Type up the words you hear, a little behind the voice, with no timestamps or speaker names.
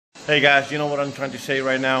Hey guys, you know what I'm trying to say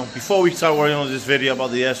right now? Before we start working on this video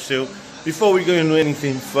about the S2, before we go into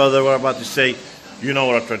anything further, what I'm about to say, you know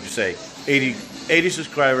what I'm trying to say. 80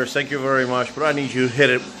 subscribers, thank you very much. But I need you to hit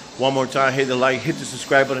it one more time, hit the like, hit the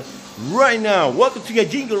subscribe button right now. Welcome to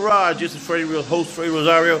Gajin Garage. This is Freddie Real host, Freddie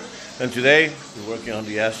Rosario. And today, we're working on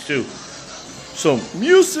the S2. So,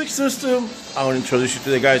 music system, I want to introduce you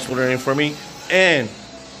to the guys who are in for me and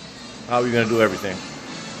how we're going to do everything.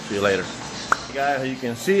 See you later. Guys, you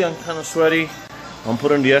can see I'm kind of sweaty. I'm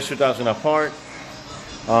putting the S2000 apart.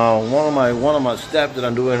 One of my steps that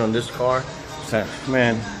I'm doing on this car is that,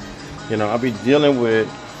 man, you know, I've been dealing with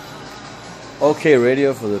OK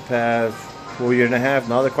Radio for the past 4.5 years.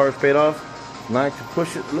 Now the car's paid off. Now I can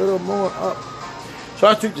push it a little more up. So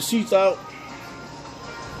I took the seats out.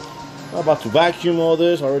 I'm about to vacuum all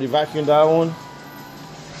this. I already vacuumed that one.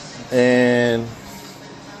 And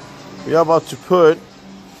we're about to put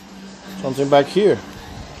something back here.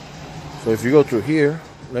 So if you go through here,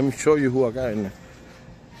 let me show you who I got in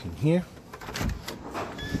here.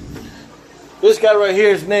 This guy right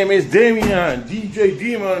here, his name is Damian, DJ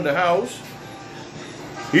Demon in the house.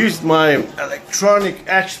 He's my electronic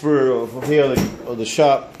expert of here of the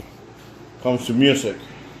shop comes to music.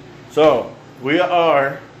 So we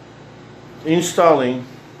are installing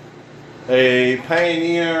a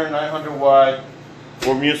Pioneer 900 watt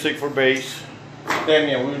for music for bass.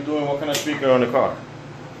 Damian, we're doing what kind of speaker on the car?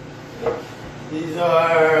 These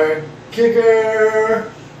are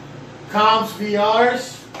Kicker Comps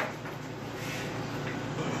VRs.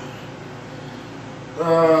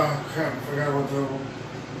 Crap, I forgot what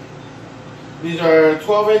these are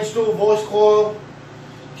 12-inch dual voice coil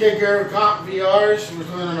Kicker Comp VRs. We're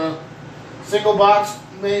doing a single box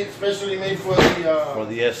specially made for the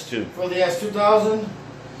S2. For the S2000.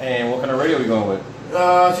 And what kind of radio are we going with?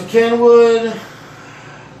 It's a Kenwood.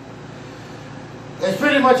 It's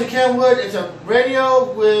pretty much a Kenwood. It's a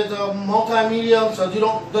radio with multimedia, so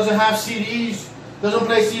doesn't have CDs, doesn't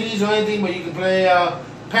play CDs or anything, but you can play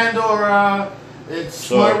Pandora. It's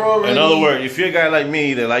smart road ready. In other words, if you're a guy like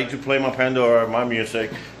me that like to play my Pandora, my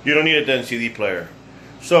music, you don't need a 10 CD player.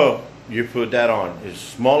 So you put that on. It's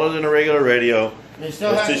smaller than a regular radio. It's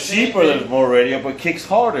just cheaper than more radio, but kicks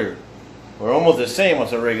harder. We're almost the same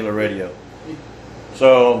as a regular radio.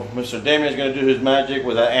 So Mr. Damian is going to do his magic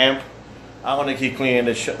with an amp. I want to keep cleaning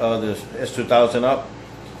this S2000 up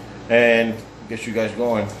and get you guys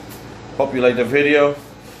going. Hope you like the video.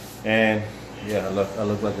 And yeah, I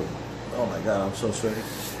look like a, oh my God, I'm so sweaty.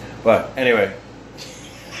 But anyway,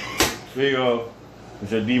 here you go.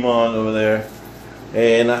 Mr. Demon over there.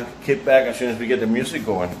 And I kick back as soon as we get the music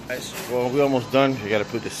going. Well, we're almost done. You got to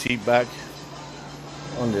put the seat back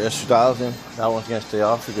on the S2000. That one's going to stay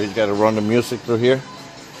off because you got to run the music through here.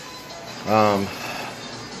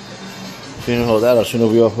 As soon as hold that, as soon as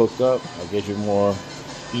we all hooked up, I'll get you more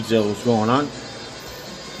detail of what's going on.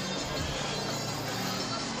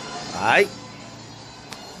 Alright.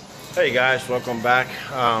 Hey guys, welcome back.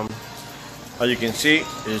 As you can see,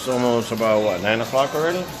 it's almost about what, 9 o'clock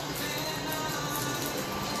already?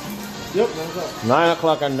 Yep, 9 o'clock. 9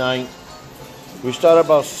 o'clock at night. We started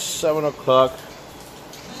about 7 o'clock.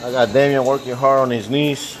 I got Damian working hard on his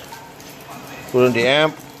knees, putting the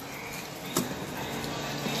amp.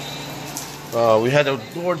 We had the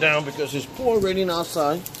door down because it's pouring raining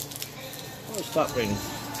outside. Oh, it stopped raining.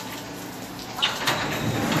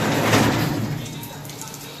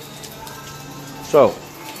 So,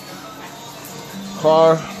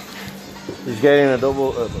 car is getting a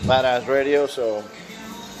badass radio, so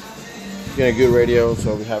getting a good radio,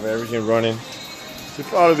 so we have everything running. We'll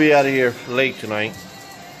probably be out of here late tonight.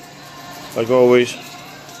 Like always,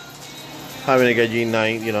 having a Gajin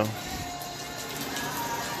night, you know.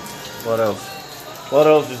 What else? What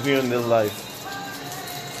else is new in this life?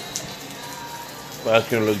 Well, that's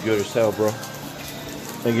gonna look good as hell, bro.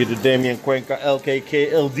 Thank you to Damian Cuenca,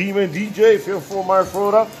 LKK, El Demon, DJ, Feel for my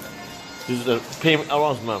Florida. This is the payment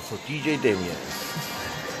announcement for DJ Damian.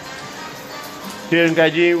 Here in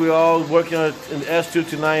Gajin, we're all working on the S2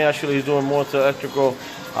 tonight. Actually, he's doing more to electrical.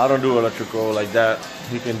 I don't do electrical like that.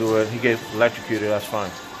 He can do it. He gets electrocuted, that's fine.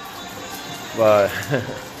 But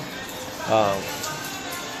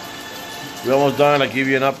we're almost done. I'll give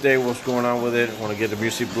you an update what's going on with it. I want to get the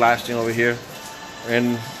music blasting over here.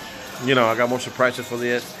 And, you know, I got more surprises for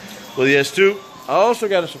the S2. I also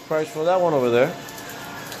got a surprise for that one over there.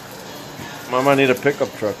 I might need a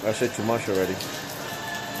pickup truck. I said too much already.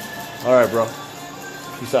 Alright, bro.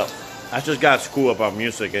 Peace out. I just got school about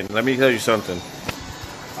music, and let me tell you something.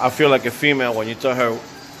 I feel like a female when you tell her,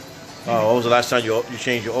 oh, when was the last time you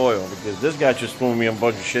changed your oil? Because this guy just told me a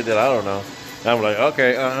bunch of shit that I don't know. And I'm like,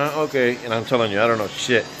 okay, okay. And I'm telling you, I don't know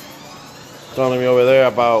shit. telling me over there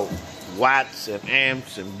about watts and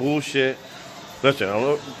amps and bullshit. Listen,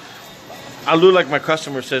 I look like my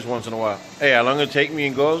customer says once in a while. Hey, how long it take me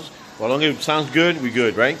and goes? Well, as long as it sounds good, we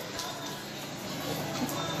good, right?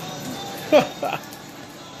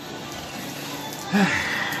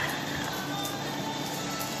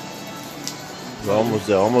 We're almost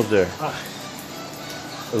there, almost there.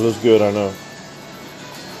 It looks good, I know.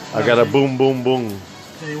 I got a boom, boom, boom.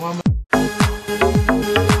 Okay, one more.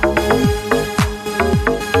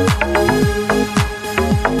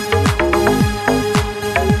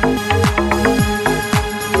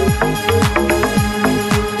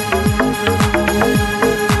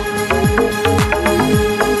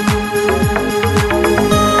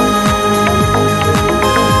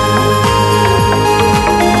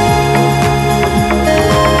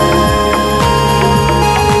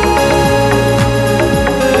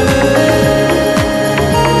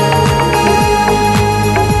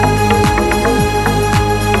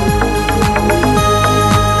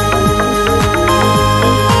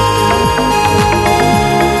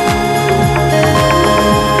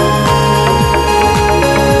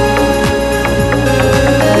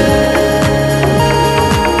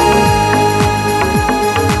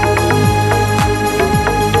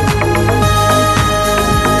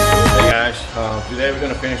 Today we're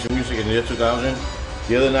gonna finish the music in the year 2000.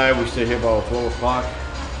 The other night we stayed here about 12 o'clock.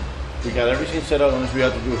 We got everything set up. Only we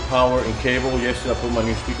have to do is power and cable. Yesterday I put my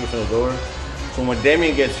new speakers on the door. So when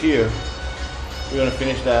Damien gets here, we're gonna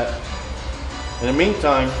finish that. In the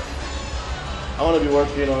meantime, I wanna be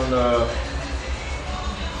working on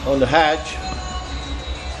the hatch.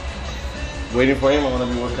 Waiting for him. I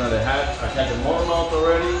wanna be working on the hatch. I had the motor mount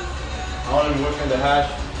already. I wanna be working on the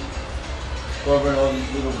hatch. Covering all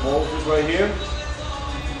these little bolts right here.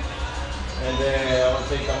 And then I'm going to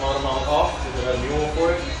take the motor mount off because I got a new one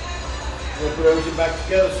for it. We'll put everything back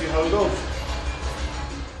together, see how it goes.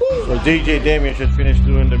 So DJ Damien just finished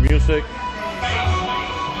doing the music.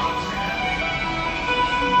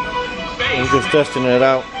 We're just testing it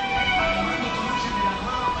out.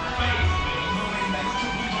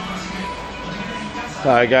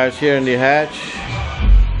 Alright guys, here in the hatch.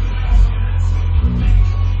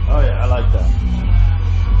 Oh yeah, I like that.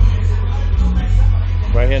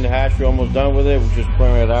 Right here in the hatch, we're almost done with it. We're just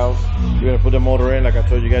pouring it out. We're gonna put the motor in, like I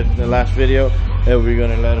told you guys in the last video, and we're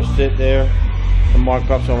gonna let it sit there and mark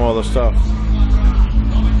up some other stuff.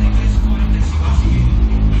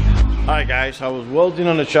 Alright guys, I was welding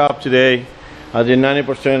on the shop today. I did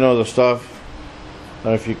 90% of the stuff. I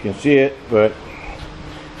don't know if you can see it, but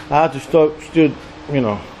I had to still, you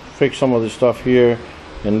know, fix some of the stuff here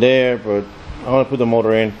and there, but I want to put the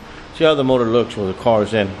motor in. See how the motor looks when the car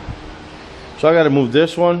is in. So I got to move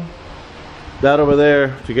this one, that over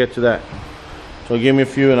there to get to that. So give me a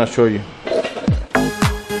few and I'll show you.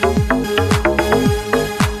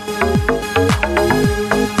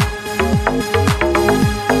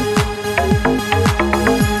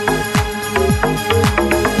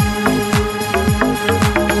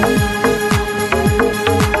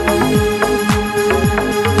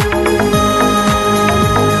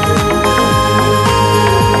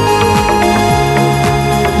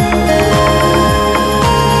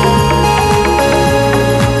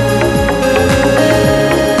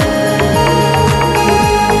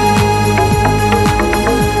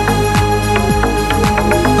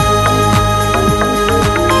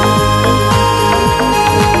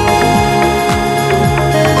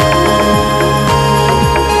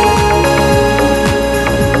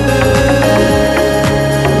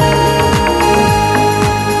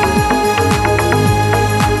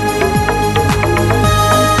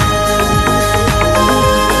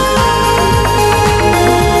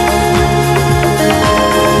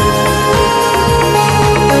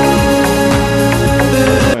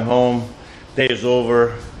 Day is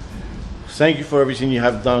over. Thank you for everything you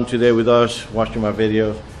have done today with us, watching my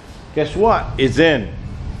videos. Guess what? It's in.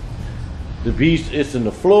 The beast is in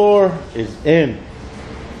the floor. It's in.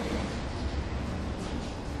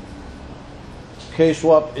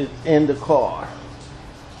 K-Swap is in the car.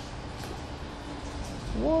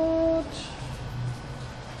 What?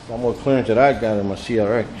 Got more clearance than I got in my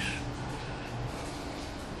CRX.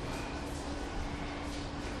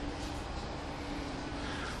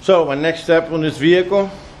 So my next step on this vehicle,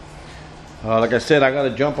 like I said, I got to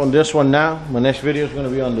jump on this one now. My next video is going to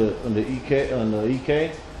be on the EK.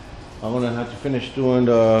 I'm going to have to finish doing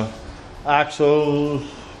the axles,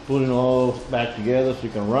 putting it all back together so you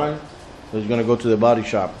can run. So it's going to go to the body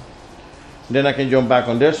shop. Then I can jump back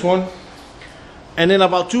on this one. And in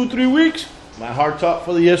about 2-3 weeks, my hard top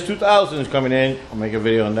for the year 2000 is coming in. I'll make a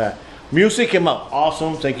video on that. Music came out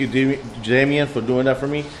awesome. Thank you, Damien, for doing that for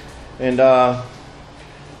me. And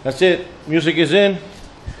that's it. Music is in.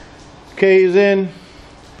 K is in.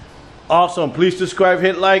 Awesome. Please subscribe,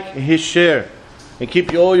 hit like, and hit share. And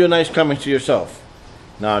keep all your nice comments to yourself.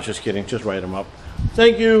 No, just kidding. Just write them up.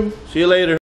 Thank you. See you later.